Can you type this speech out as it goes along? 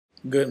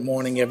Good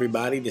morning,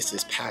 everybody. This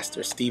is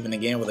Pastor Stephen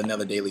again with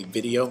another daily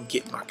video.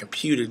 Get my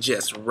computer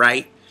just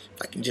right.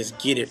 If I can just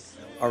get it.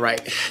 All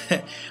right.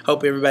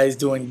 Hope everybody's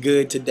doing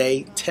good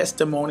today.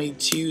 Testimony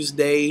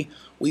Tuesday.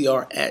 We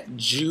are at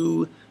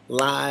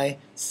July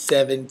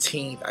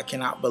 17th. I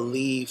cannot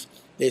believe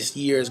this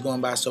year is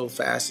going by so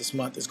fast. This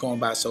month is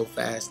going by so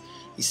fast.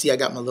 You see, I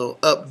got my little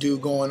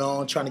updo going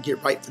on, trying to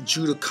get right for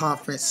Judah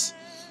Conference.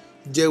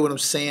 Deal what I'm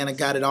saying. I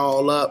got it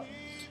all up.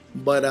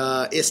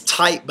 But it's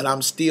tight, but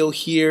I'm still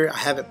here. I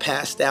haven't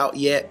passed out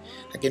yet.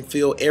 I can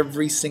feel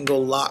every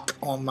single lock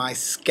on my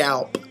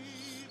scalp.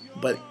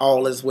 But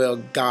all is well.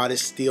 God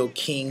is still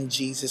King.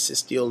 Jesus is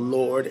still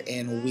Lord.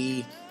 And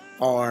we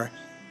are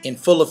in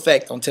full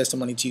effect on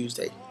Testimony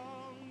Tuesday.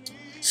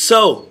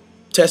 So,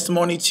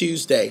 Testimony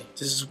Tuesday.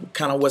 This is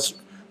kind of what's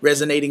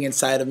resonating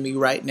inside of me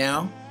right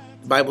now.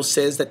 The Bible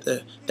says that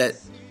the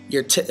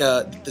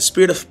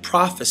spirit of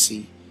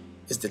prophecy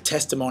is the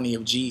testimony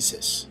of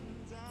Jesus.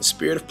 The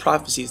spirit of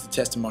prophecy is the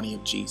testimony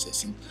of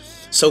Jesus. And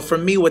so for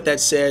me, what that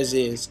says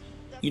is,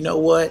 you know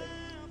what?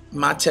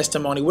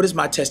 What is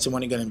my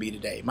testimony going to be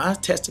today? My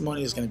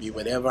testimony is going to be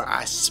whatever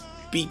I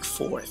speak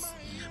forth.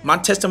 My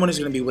testimony is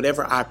going to be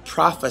whatever I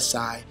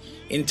prophesy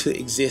into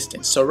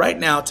existence. So right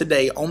now,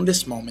 today, on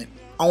this moment,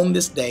 on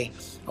this day,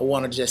 I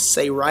want to just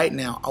say right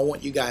now, I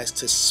want you guys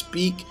to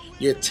speak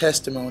your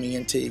testimony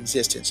into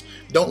existence.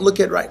 Don't look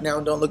at right now.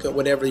 Don't look at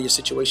whatever your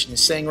situation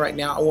is saying right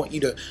now. I want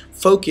you to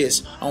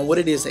focus on what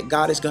it is that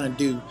God is going to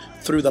do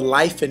through the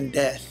life and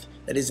death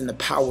that is in the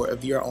power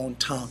of your own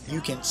tongue.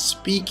 You can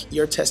speak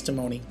your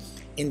testimony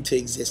into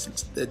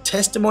existence. The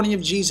testimony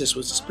of Jesus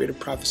was the spirit of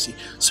prophecy.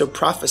 So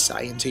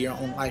prophesy into your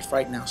own life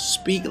right now.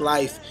 Speak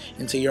life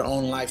into your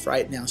own life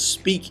right now.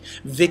 Speak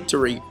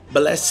victory,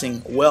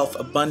 blessing, wealth,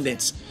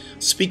 abundance.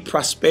 Speak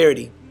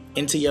prosperity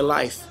into your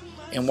life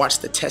and watch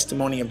the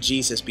testimony of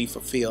Jesus be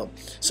fulfilled.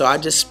 So I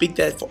just speak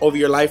that over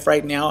your life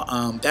right now.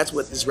 That's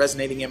what is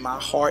resonating in my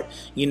heart.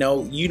 You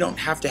know, you don't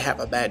have to have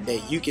a bad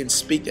day. You can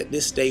speak that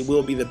this day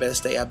will be the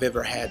best day I've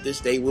ever had.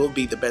 This day will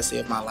be the best day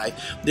of my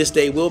life. This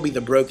day will be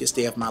the brokest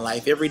day of my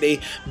life. Every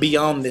day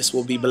beyond this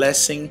will be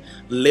blessing,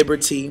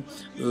 liberty,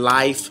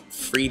 life,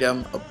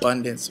 freedom,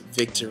 abundance,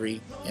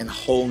 victory, and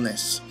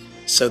wholeness.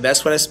 So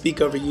that's what I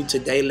speak over you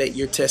today. Let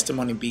your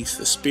testimony be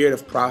the spirit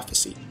of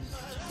prophecy.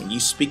 And you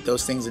speak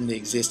those things into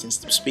existence.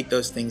 Speak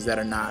those things that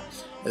are not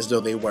as though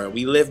they were.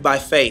 We live by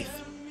faith,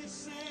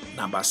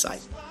 not by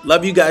sight.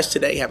 Love you guys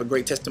today. Have a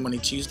great Testimony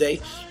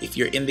Tuesday. If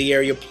you're in the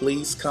area,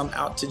 please come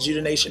out to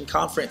Judah Nation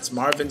Conference.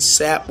 Marvin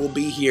Sapp will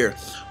be here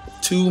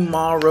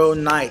tomorrow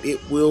night. It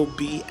will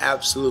be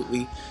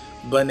absolutely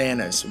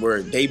bananas.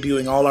 We're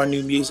debuting all our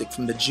new music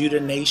from the Judah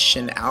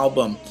Nation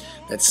album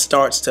that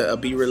starts to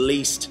be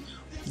released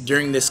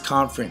during this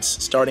conference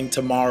starting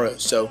tomorrow.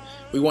 So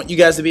we want you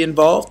guys to be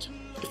involved.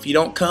 If you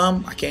don't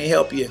come, I can't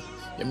help you.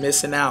 You're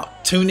missing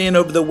out. Tune in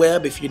over the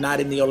web. If you're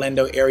not in the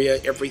Orlando area,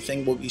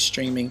 everything will be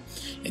streaming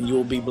and you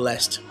will be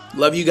blessed.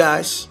 Love you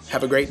guys.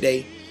 Have a great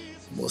day.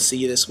 We'll see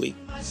you this week.